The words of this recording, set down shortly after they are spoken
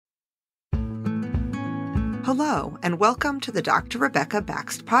Hello, and welcome to the Dr. Rebecca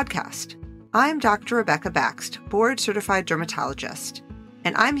Baxt podcast. I'm Dr. Rebecca Baxt, Board Certified Dermatologist,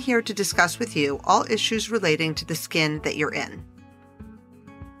 and I'm here to discuss with you all issues relating to the skin that you're in.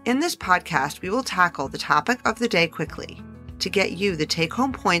 In this podcast, we will tackle the topic of the day quickly to get you the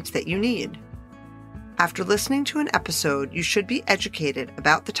take-home points that you need. After listening to an episode, you should be educated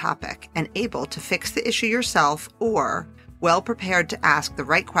about the topic and able to fix the issue yourself or well prepared to ask the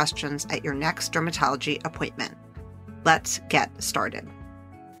right questions at your next dermatology appointment. Let's get started.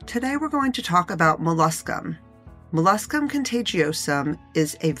 Today we're going to talk about molluscum. Molluscum contagiosum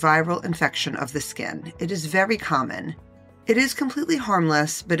is a viral infection of the skin. It is very common. It is completely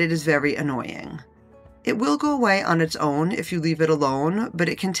harmless, but it is very annoying. It will go away on its own if you leave it alone, but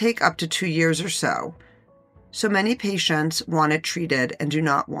it can take up to 2 years or so. So many patients want it treated and do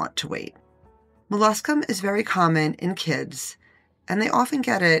not want to wait. Molluscum is very common in kids, and they often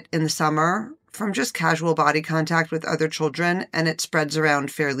get it in the summer from just casual body contact with other children, and it spreads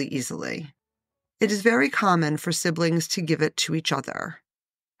around fairly easily. It is very common for siblings to give it to each other.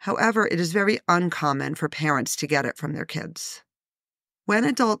 However, it is very uncommon for parents to get it from their kids. When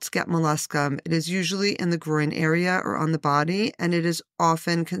adults get molluscum, it is usually in the groin area or on the body, and it is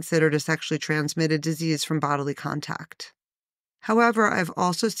often considered a sexually transmitted disease from bodily contact. However, I've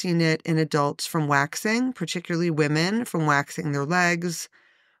also seen it in adults from waxing, particularly women from waxing their legs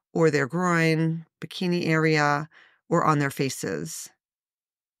or their groin, bikini area, or on their faces.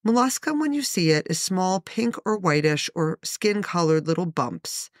 Molluscum, when you see it, is small pink or whitish or skin-colored little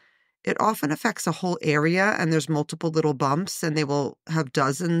bumps. It often affects a whole area, and there's multiple little bumps, and they will have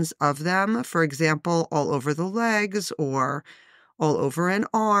dozens of them, for example, all over the legs or all over an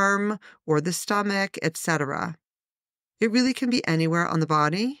arm or the stomach, etc. It really can be anywhere on the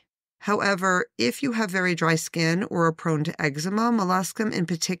body. However, if you have very dry skin or are prone to eczema, molluscum in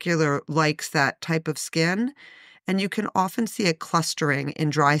particular likes that type of skin, and you can often see it clustering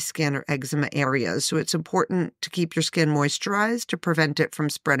in dry skin or eczema areas, so it's important to keep your skin moisturized to prevent it from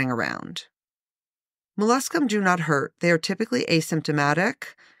spreading around. Molluscum do not hurt. They are typically asymptomatic.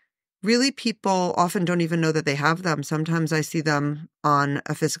 Really, people often don't even know that they have them. Sometimes I see them on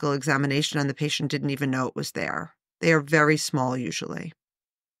a physical examination and the patient didn't even know it was there. They are very small usually.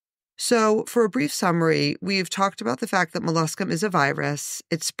 So for a brief summary, we've talked about the fact that molluscum is a virus.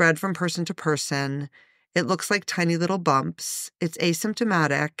 It's spread from person to person. It looks like tiny little bumps. It's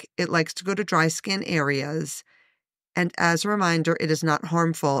asymptomatic. It likes to go to dry skin areas. And as a reminder, it is not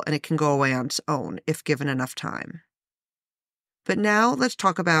harmful and it can go away on its own if given enough time. But now let's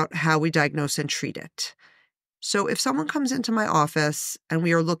talk about how we diagnose and treat it. So if someone comes into my office and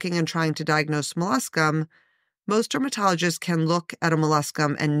we are looking and trying to diagnose molluscum, most dermatologists can look at a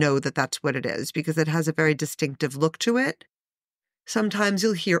molluscum and know that that's what it is because it has a very distinctive look to it. Sometimes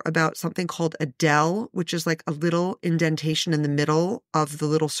you'll hear about something called a dell, which is like a little indentation in the middle of the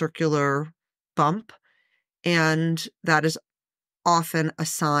little circular bump, and that is often a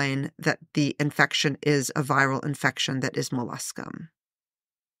sign that the infection is a viral infection that is molluscum.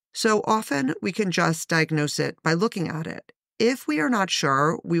 So often we can just diagnose it by looking at it. If we are not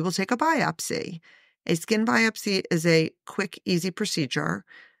sure, we will take a biopsy. A skin biopsy is a quick, easy procedure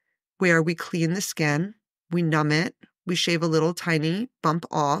where we clean the skin, we numb it, we shave a little tiny bump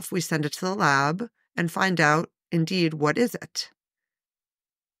off, we send it to the lab, and find out, indeed, what is it.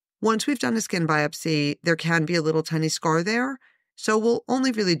 Once we've done a skin biopsy, there can be a little tiny scar there, so we'll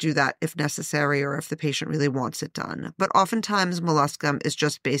only really do that if necessary or if the patient really wants it done. But oftentimes, molluscum is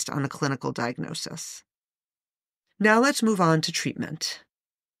just based on a clinical diagnosis. Now let's move on to treatment.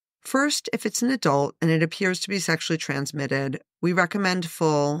 First, if it's an adult and it appears to be sexually transmitted, we recommend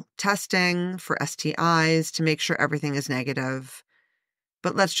full testing for STIs to make sure everything is negative.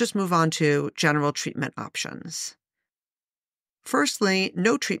 But let's just move on to general treatment options. Firstly,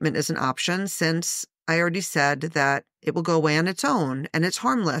 no treatment is an option since I already said that it will go away on its own and it's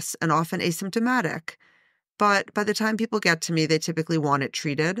harmless and often asymptomatic. But by the time people get to me, they typically want it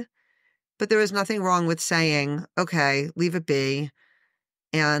treated. But there is nothing wrong with saying, okay, leave it be.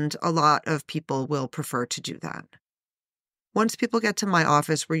 And a lot of people will prefer to do that. Once people get to my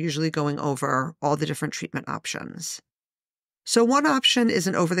office, we're usually going over all the different treatment options. So one option is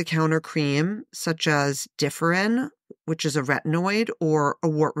an over-the-counter cream, such as Differin, which is a retinoid, or a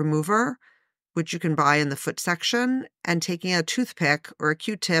wart remover, which you can buy in the foot section, and taking a toothpick or a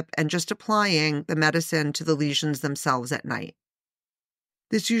Q-tip and just applying the medicine to the lesions themselves at night.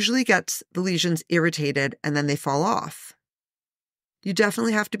 This usually gets the lesions irritated and then they fall off. You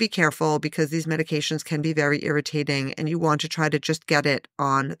definitely have to be careful because these medications can be very irritating and you want to try to just get it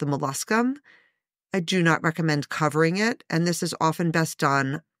on the molluscum. I do not recommend covering it, and this is often best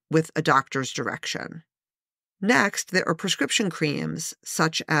done with a doctor's direction. Next, there are prescription creams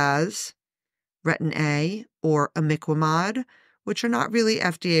such as Retin A or imiquimod, which are not really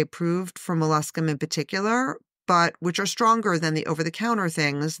FDA approved for molluscum in particular, but which are stronger than the over-the-counter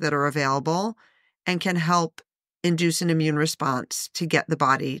things that are available and can help induce an immune response to get the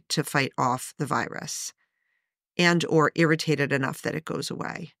body to fight off the virus and or irritate it enough that it goes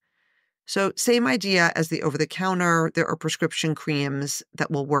away. So same idea as the over-the-counter, there are prescription creams that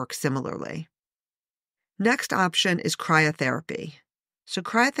will work similarly. Next option is cryotherapy. So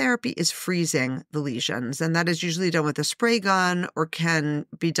cryotherapy is freezing the lesions, and that is usually done with a spray gun or can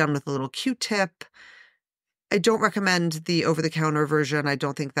be done with a little Q-tip. I don't recommend the over-the-counter version. I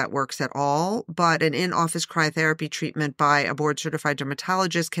don't think that works at all, but an in-office cryotherapy treatment by a board-certified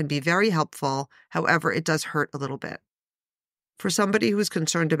dermatologist can be very helpful. However, it does hurt a little bit. For somebody who's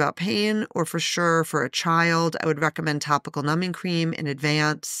concerned about pain, or for sure for a child, I would recommend topical numbing cream in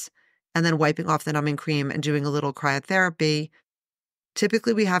advance, and then wiping off the numbing cream and doing a little cryotherapy.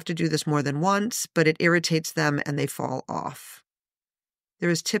 Typically, we have to do this more than once, but it irritates them and they fall off. There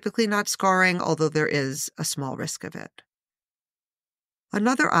is typically not scarring, although there is a small risk of it.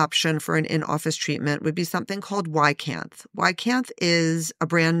 Another option for an in-office treatment would be something called Ycanth. Ycanth is a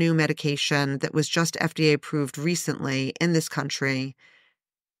brand new medication that was just FDA approved recently in this country,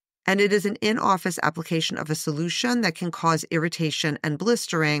 and it is an in-office application of a solution that can cause irritation and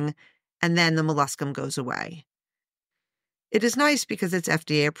blistering, and then the molluscum goes away. It is nice because it's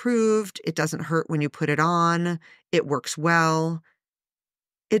FDA approved, it doesn't hurt when you put it on, it works well.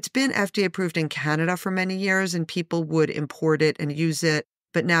 It's been FDA approved in Canada for many years, and people would import it and use it,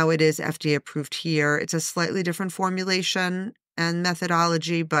 but now it is FDA approved here. It's a slightly different formulation and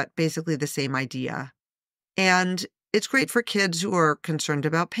methodology, but basically the same idea. And it's great for kids who are concerned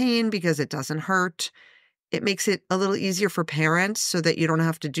about pain because it doesn't hurt. It makes it a little easier for parents so that you don't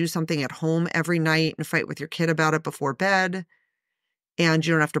have to do something at home every night and fight with your kid about it before bed. And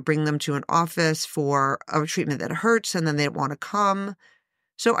you don't have to bring them to an office for a treatment that hurts and then they don't want to come.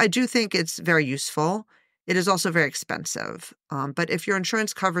 So I do think it's very useful. It is also very expensive. But if your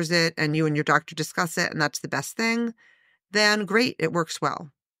insurance covers it and you and your doctor discuss it and that's the best thing, then great, it works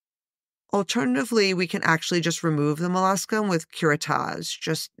well. Alternatively, we can actually just remove the molluscum with curettage.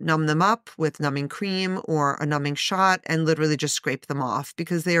 Just numb them up with numbing cream or a numbing shot and literally just scrape them off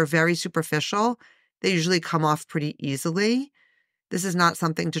because they are very superficial. They usually come off pretty easily. This is not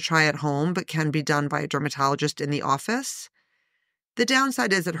something to try at home, but can be done by a dermatologist in the office. The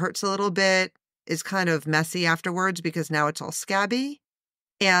downside is it hurts a little bit, is kind of messy afterwards because now it's all scabby.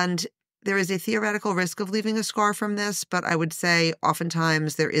 And there is a theoretical risk of leaving a scar from this, but I would say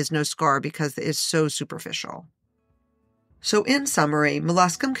oftentimes there is no scar because it is so superficial. So in summary,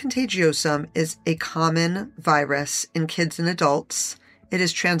 Molluscum contagiosum is a common virus in kids and adults. It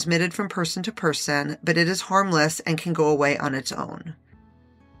is transmitted from person to person, but it is harmless and can go away on its own.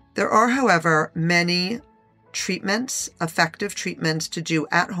 There are, however, many effective treatments to do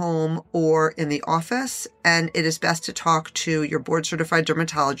at home or in the office, and it is best to talk to your board-certified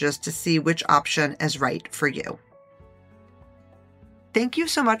dermatologist to see which option is right for you. Thank you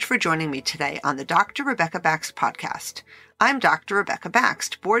so much for joining me today on the Dr. Rebecca Baxt podcast. I'm Dr. Rebecca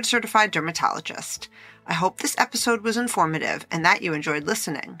Baxt, board-certified dermatologist. I hope this episode was informative and that you enjoyed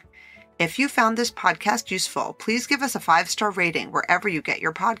listening. If you found this podcast useful, please give us a 5-star rating wherever you get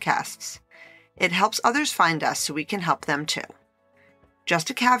your podcasts. It helps others find us so we can help them too.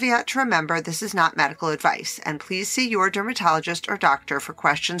 Just a caveat to remember, this is not medical advice, and please see your dermatologist or doctor for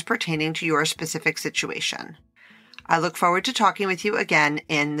questions pertaining to your specific situation. I look forward to talking with you again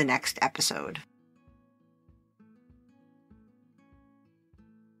in the next episode.